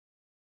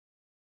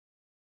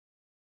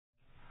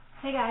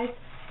Hey guys,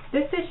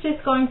 this is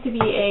just going to be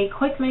a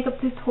quick makeup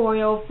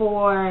tutorial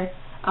for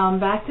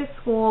back to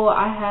school.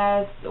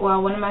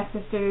 One of my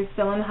sisters is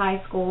still in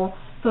high school,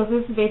 so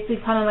this is basically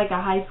kind of like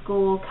a high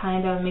school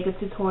kind of makeup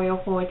tutorial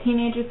for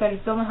teenagers that are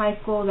still in high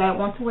school that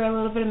want to wear a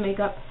little bit of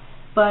makeup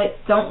but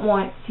don't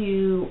want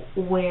to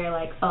wear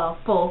like a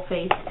full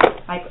face,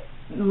 like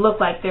look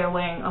like they're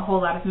wearing a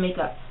whole lot of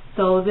makeup.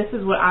 So this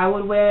is what I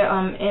would wear.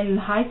 In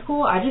high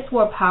school, I just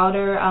wore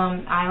powder,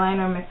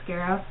 eyeliner,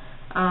 mascara.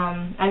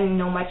 I didn't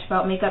know much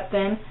about makeup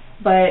then,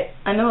 but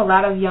I know a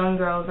lot of young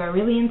girls are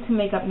really into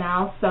makeup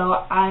now, so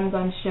I'm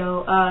going to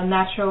show a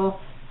natural,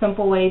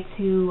 simple way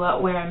to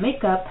wear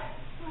makeup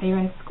while you're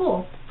in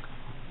school.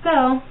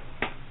 So,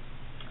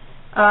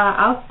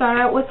 I'll start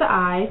out with the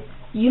eyes.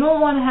 You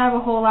don't want to have a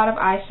whole lot of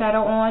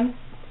eyeshadow on,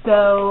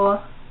 so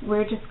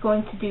we're just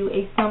going to do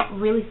a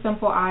really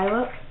simple eye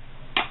look.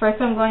 First,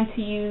 I'm going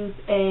to use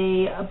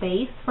a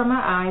base for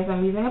my eyes.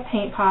 I'm using a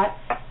paint pot.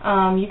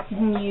 You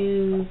can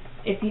use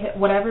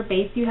whatever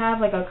base you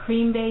have, like a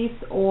cream base,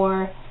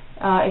 or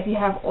if you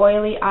have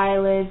oily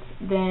eyelids,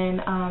 then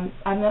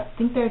I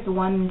think there's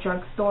one in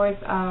drugstores,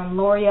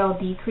 L'Oreal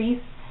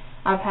Decrease.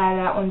 I've had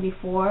that one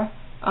before.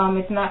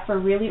 It's not for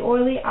really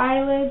oily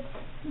eyelids,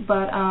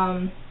 but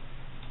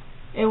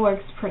it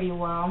works pretty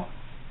well.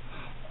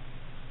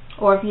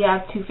 Or if you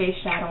have Too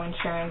Faced shadow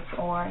insurance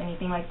or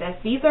anything like this.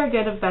 These are a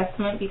good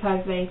investment because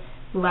they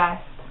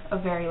last a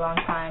very long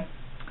time.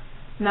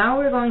 Now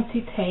we're going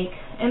to take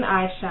an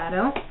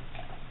eyeshadow.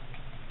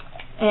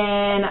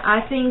 And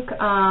I think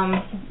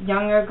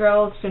younger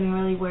girls shouldn't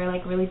really wear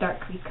like really dark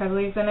crease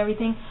colors and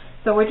everything.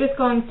 So we're just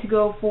going to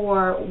go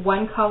for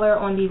one color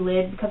on the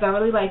lid because I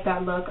really like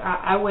that look.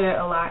 I wear it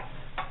a lot.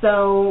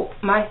 So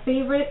my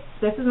favorites,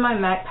 this is my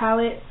MAC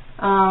palette.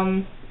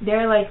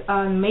 They're like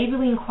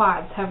Maybelline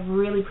Quads, have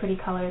really pretty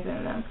colors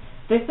in them.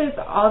 This is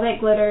All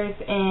That Glitters,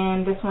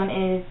 and this one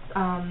is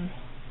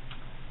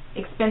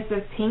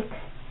Expensive Pink.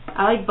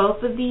 I like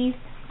both of these.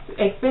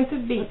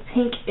 Expensive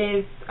Pink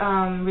is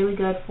really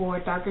good for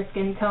darker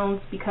skin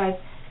tones because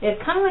it's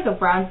kind of like a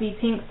bronzy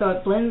pink, so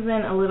it blends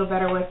in a little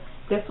better with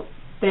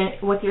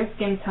with your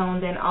skin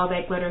tone than All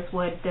That Glitters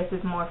would. This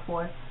is more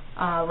for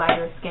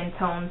lighter skin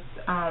tones.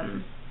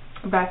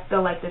 But I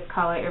still like this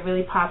color. It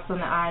really pops on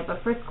the eye.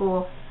 But for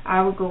school,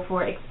 I would go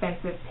for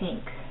Expensive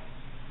Pink.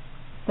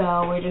 So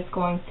we're just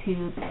going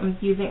to, I'm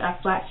using a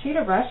flat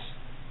shader brush,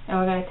 and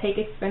we're going to take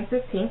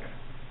Expensive Pink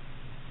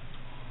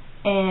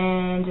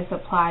and just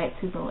apply it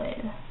to the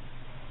lid.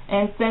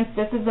 And since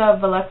this is a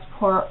Volux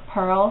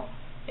Pearl,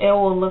 it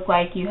will look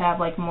like you have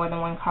like more than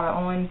one color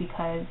on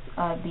because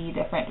of the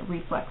different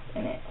reflex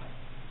in it.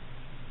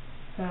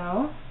 So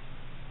I'm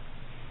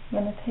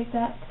going to take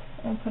that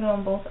and put it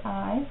on both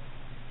eyes.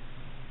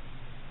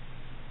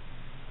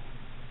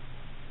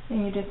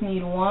 And you just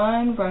need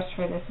one brush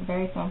for this,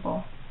 very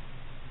simple.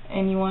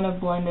 And you want to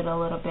blend it a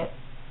little bit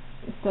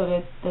so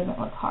this doesn't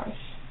look harsh.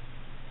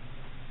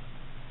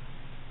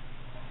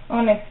 I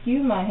want to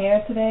excuse my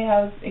hair today.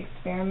 I was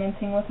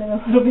experimenting with it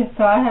a little bit,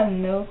 so I have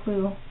no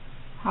clue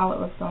how it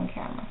looks on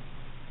camera.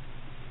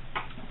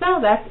 So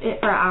that's it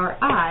for our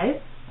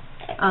eyes.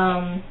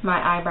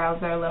 My eyebrows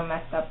are a little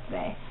messed up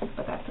today,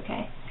 but that's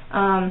okay.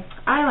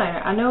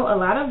 Eyeliner. I know a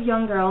lot of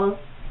young girls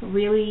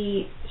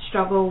really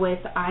struggle with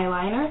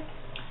eyeliner.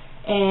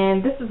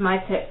 And this is my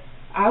tip.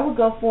 I would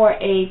go for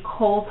a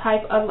kohl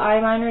type of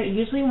eyeliner,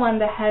 usually one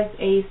that has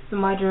a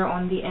smudger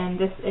on the end.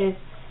 This is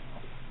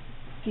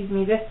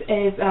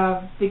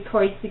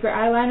Victoria's Secret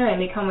eyeliner,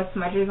 and they come with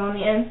smudgers on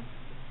the end.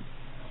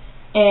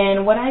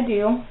 And what I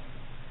do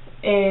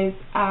is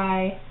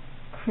I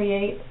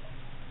create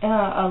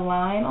a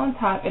line on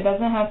top. It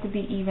doesn't have to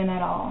be even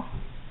at all.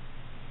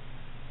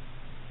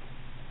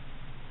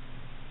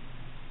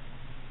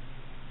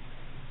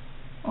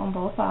 On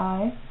both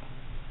eyes.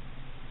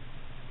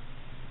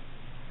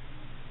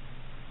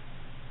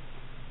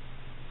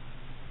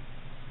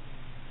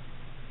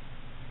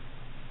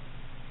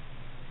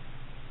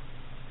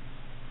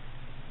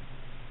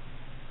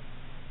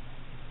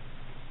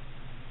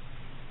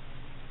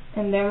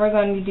 And then we're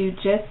going to do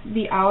just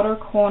the outer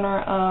corner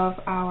of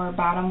our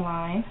bottom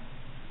line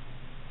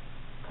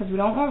because we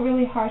don't want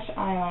really harsh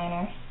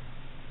eyeliner.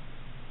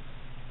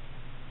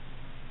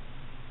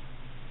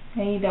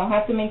 And you don't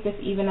have to make this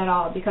even at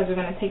all because we're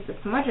going to take the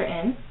smudger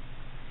in,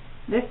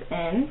 this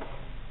end,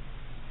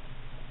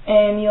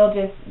 and you'll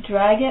just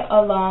drag it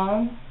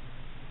along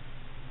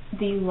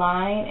the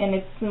line, and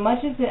it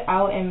smudges it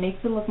out and makes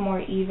it look more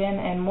even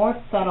and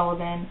more subtle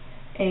than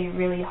a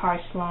really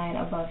harsh line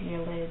above your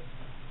lids.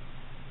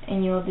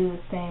 And you'll do the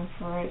same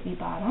for the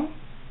bottom.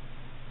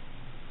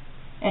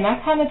 And I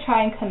kind of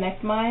try and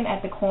connect mine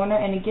at the corner,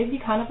 and it gives you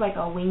kind of like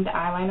a winged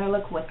eyeliner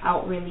look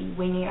without really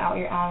winging out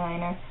your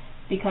eyeliner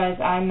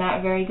because I'm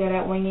not very good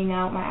at winging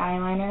out my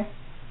eyeliner.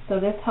 So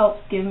this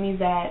helps give me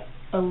that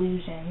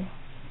illusion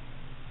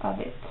of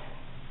it.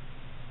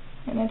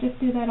 And I just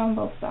do that on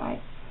both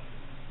sides.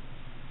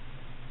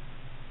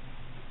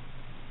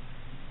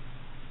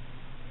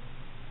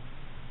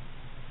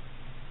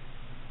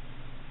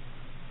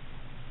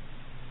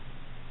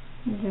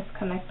 You just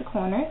connect the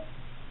corners.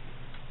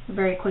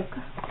 Very quick,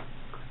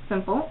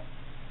 simple.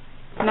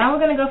 Now we're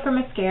going to go for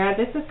mascara.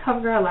 This is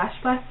CoverGirl Lash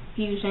Blast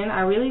Fusion.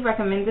 I really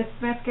recommend this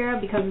mascara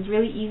because it's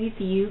really easy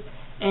to use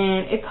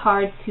and it's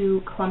hard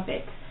to clump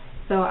it.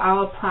 So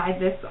I'll apply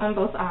this on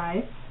both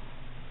eyes.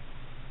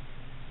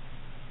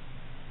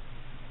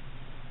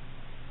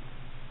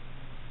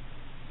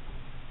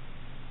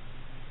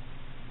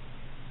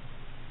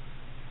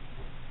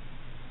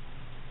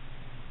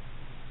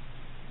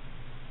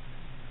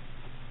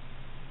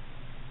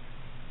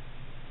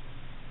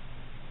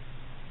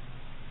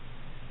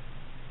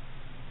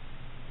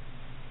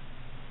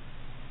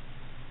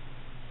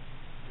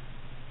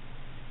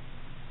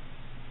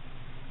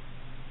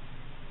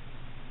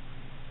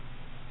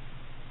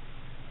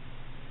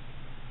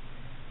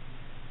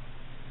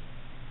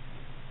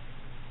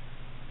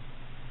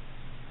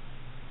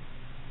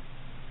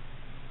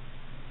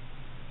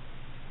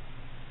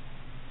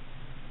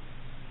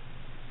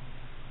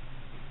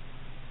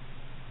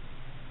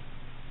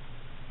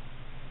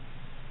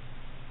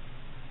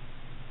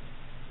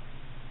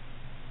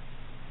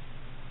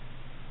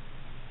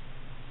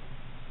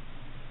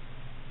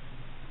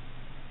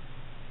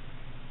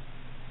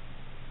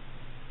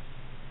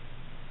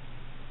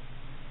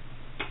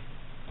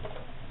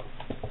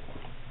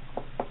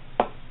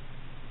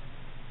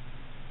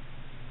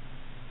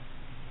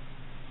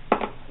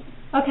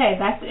 Okay,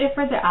 that's it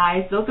for the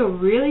eyes. Those are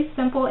really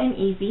simple and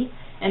easy.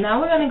 And now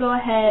we're going to go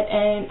ahead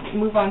and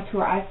move on to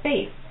our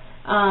face.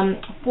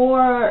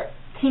 For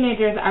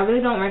teenagers, I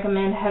really don't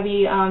recommend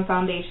heavy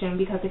foundation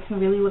because it can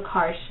really look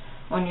harsh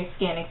on your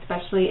skin,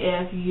 especially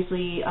if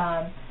usually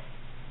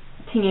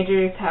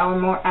teenagers are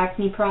more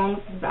acne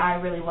prone, as I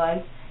really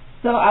was.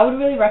 So I would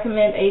really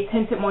recommend a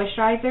tinted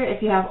moisturizer.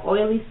 If you have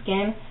oily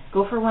skin,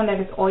 go for one that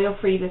is oil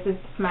free. This is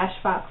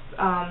Smashbox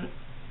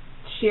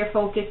Sheer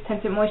Focus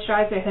Tinted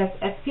Moisturizer. It has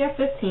SPF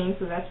 15,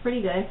 so that's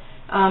pretty good.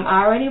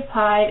 I already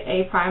applied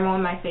a primer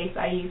on my face.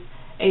 I use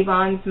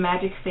Avon's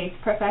Magic Face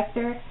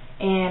Perfector,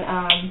 and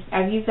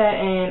I've used that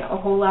in a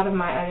whole lot of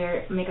my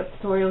other makeup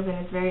tutorials, and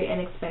it's very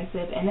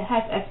inexpensive, and it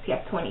has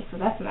SPF 20, so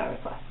that's another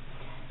plus.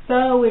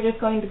 So we're just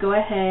going to go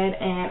ahead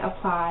and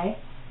apply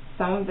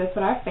some of this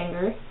with our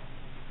fingers.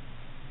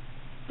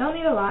 Don't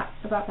need a lot,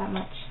 about that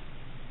much.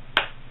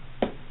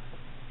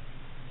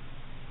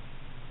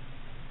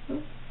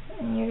 Oops.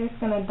 And you're just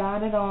going to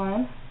dot it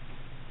on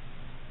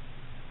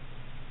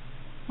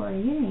where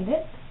you need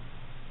it.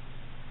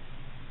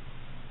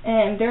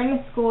 And during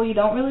the school, you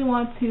don't really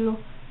want to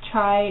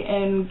try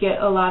and get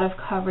a lot of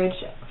coverage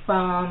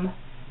from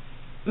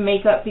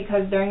makeup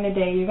because during the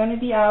day you're going to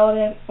be out,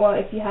 and well,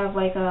 if you have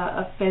like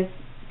a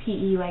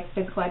PE, like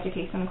physical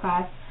education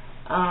class,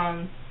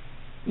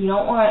 you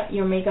don't want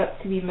your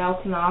makeup to be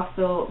melting off,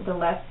 so the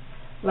less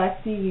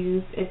you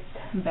use, it's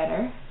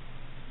better,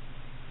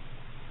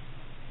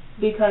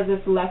 because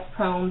it's less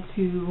prone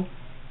to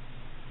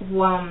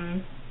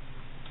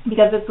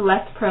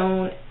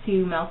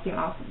melting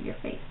off of your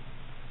face.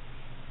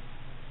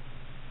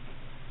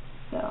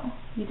 So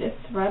you just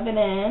rub it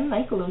in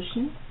like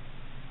lotion,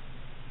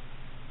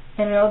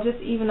 and it'll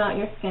just even out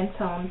your skin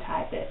tone a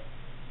tad bit.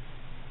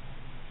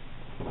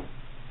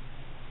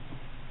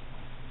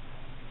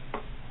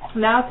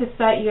 Now to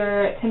set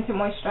your tinted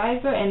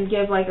moisturizer and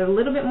give like a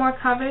little bit more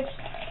coverage,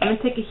 I'm going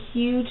to take a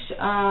huge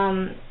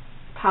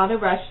powder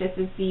brush. This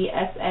is the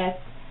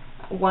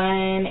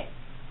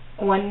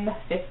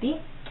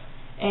SS150,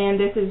 and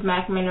this is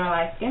MAC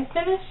Mineralized Skin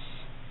Finish.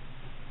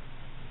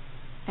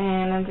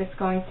 And I'm just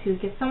going to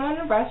get some on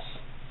the brush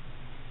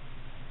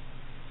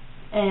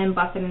and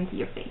buff it into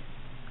your face.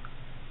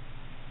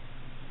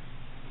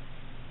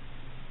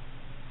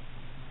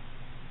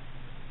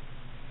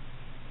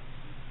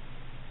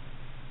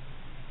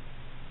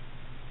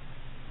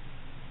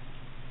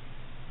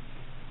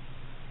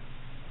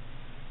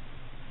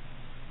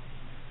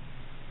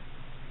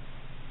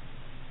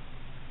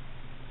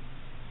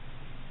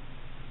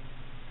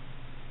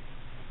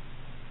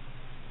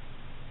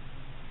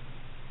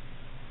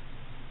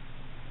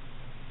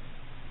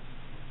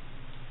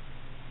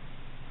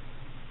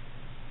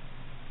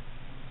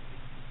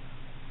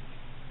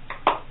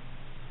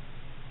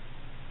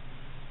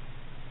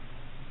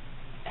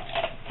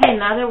 Okay,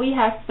 now that we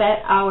have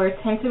set our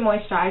tinted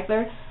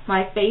moisturizer,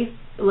 my face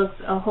looks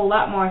a whole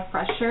lot more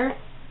fresher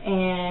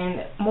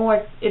and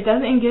more. It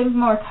doesn't give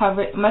much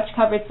coverage,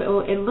 so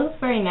it looks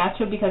very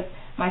natural because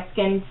my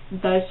skin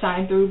does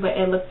shine through, but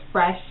it looks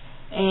fresh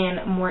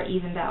and more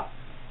evened out.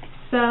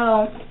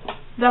 So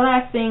the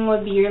last thing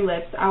would be your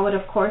lips. I would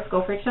of course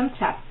go for some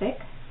chapstick.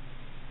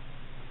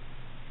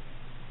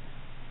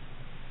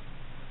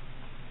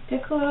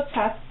 Just a little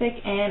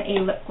chapstick and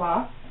a lip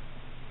gloss.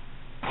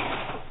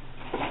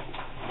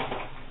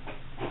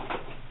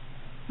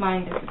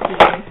 Mine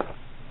disappeared.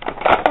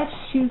 Let's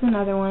choose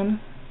another one.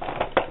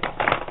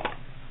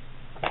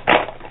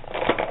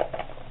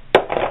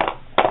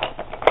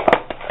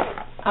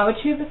 I would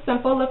choose a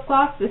simple lip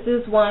gloss. This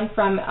is one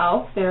from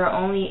e.l.f. They're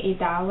only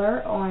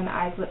 $1 on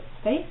Eyes Lip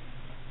Space.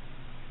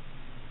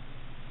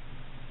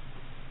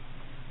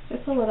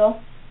 Just a little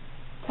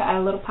to add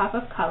a little pop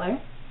of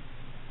color.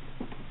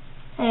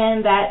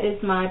 And that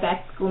is my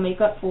back to school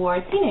makeup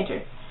for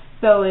teenagers.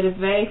 So it is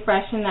very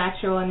fresh and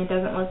natural, and it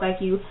doesn't look like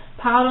you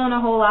piled on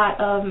a whole lot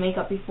of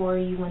makeup before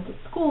you went to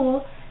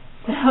school,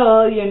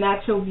 so your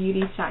natural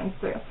beauty shines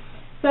through.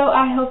 So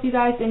I hope you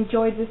guys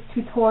enjoyed this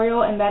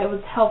tutorial and that it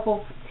was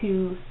helpful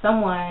to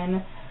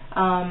someone.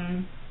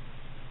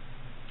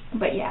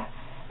 But yeah,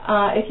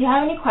 if you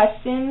have any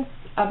questions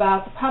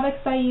about the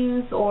products I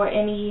use or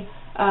any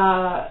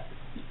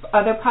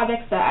other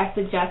products that I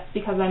suggest,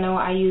 because I know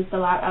I used a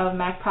lot of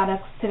MAC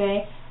products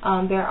today,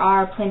 there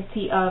are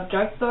plenty of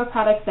drugstore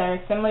products that are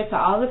similar to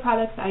all the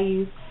products I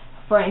use.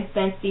 For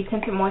instance, the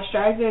tinted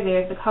moisturizer,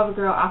 there's the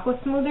CoverGirl Aqua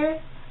Smoother.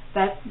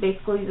 That's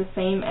basically the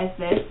same as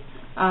this.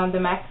 The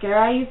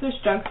mascara I use is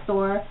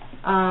drugstore.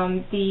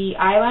 The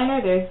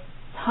eyeliner, there's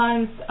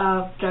tons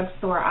of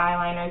drugstore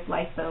eyeliners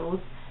like those.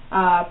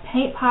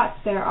 Paint pots,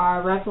 there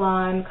are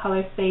Revlon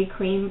Color Stay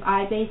Cream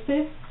Eye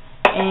Bases.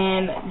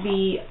 And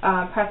the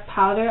pressed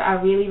powder,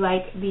 I really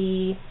like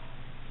the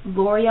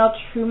L'Oreal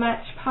True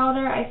Match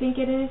powder, I think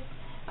it is.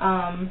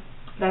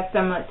 That's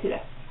similar to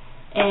this.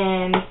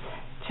 And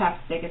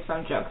chapstick is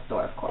from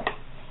drugstore, of course.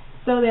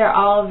 So they're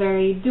all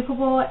very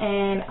dupable,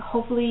 and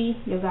hopefully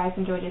you guys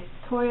enjoyed this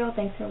tutorial.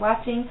 Thanks for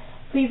watching.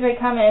 Please rate,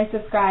 comment,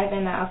 and subscribe,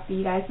 and I'll see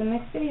you guys in the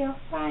next video.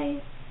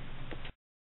 Bye!